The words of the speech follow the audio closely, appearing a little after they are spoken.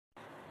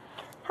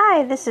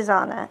Hi, this is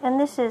Anna,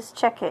 and this is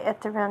Check It at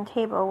the Round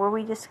Table, where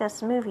we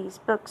discuss movies,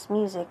 books,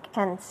 music,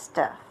 and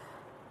stuff.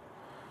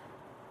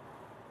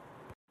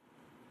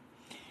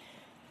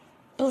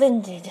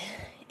 Blended,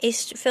 a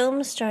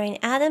film starring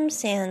Adam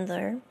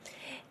Sandler,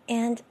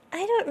 and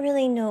I don't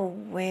really know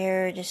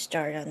where to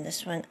start on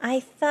this one. I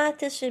thought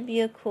this would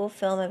be a cool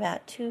film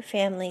about two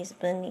families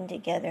blending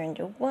together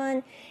into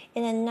one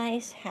in a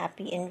nice,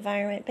 happy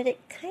environment, but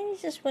it kind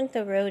of just went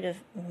the road of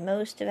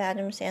most of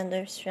Adam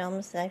Sandler's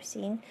films that I've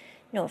seen.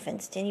 No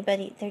offense to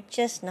anybody, they're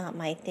just not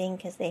my thing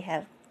because they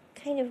have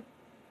kind of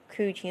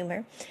crude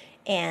humor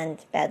and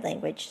bad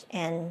language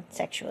and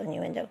sexual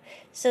innuendo.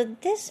 So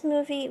this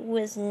movie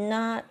was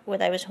not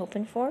what I was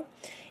hoping for.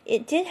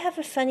 It did have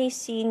a funny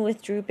scene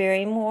with Drew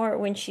Barrymore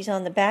when she's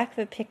on the back of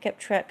a pickup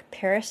truck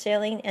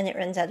parasailing and it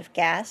runs out of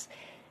gas,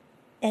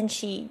 and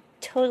she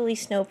totally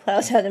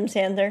snowplows Adam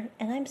Sandler.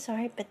 And I'm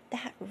sorry, but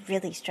that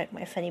really struck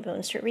my funny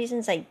bones for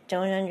reasons I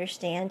don't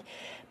understand.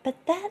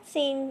 But that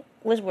scene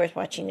was worth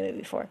watching the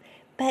movie for.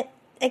 But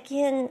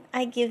again,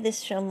 I give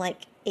this film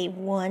like a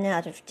 1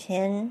 out of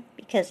 10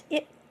 because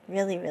it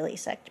really, really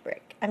sucked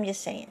brick. I'm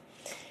just saying.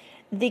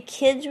 The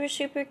kids were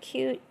super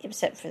cute,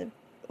 except for the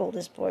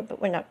oldest boy,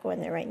 but we're not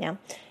going there right now.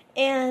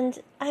 And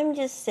I'm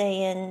just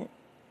saying,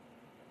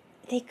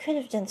 they could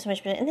have done so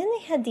much better. And then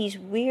they had these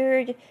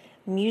weird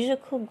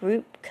musical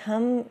group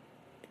come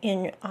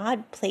in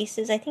odd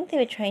places. I think they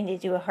were trying to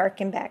do a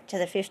harken back to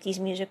the 50s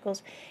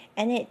musicals,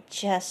 and it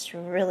just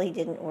really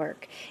didn't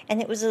work.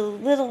 And it was a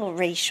little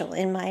racial,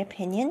 in my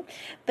opinion.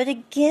 But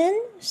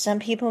again, some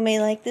people may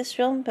like this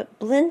film, but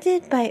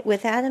blended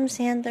with Adam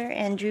Sandler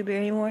and Drew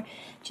Barrymore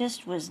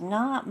just was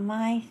not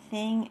my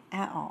thing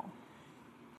at all.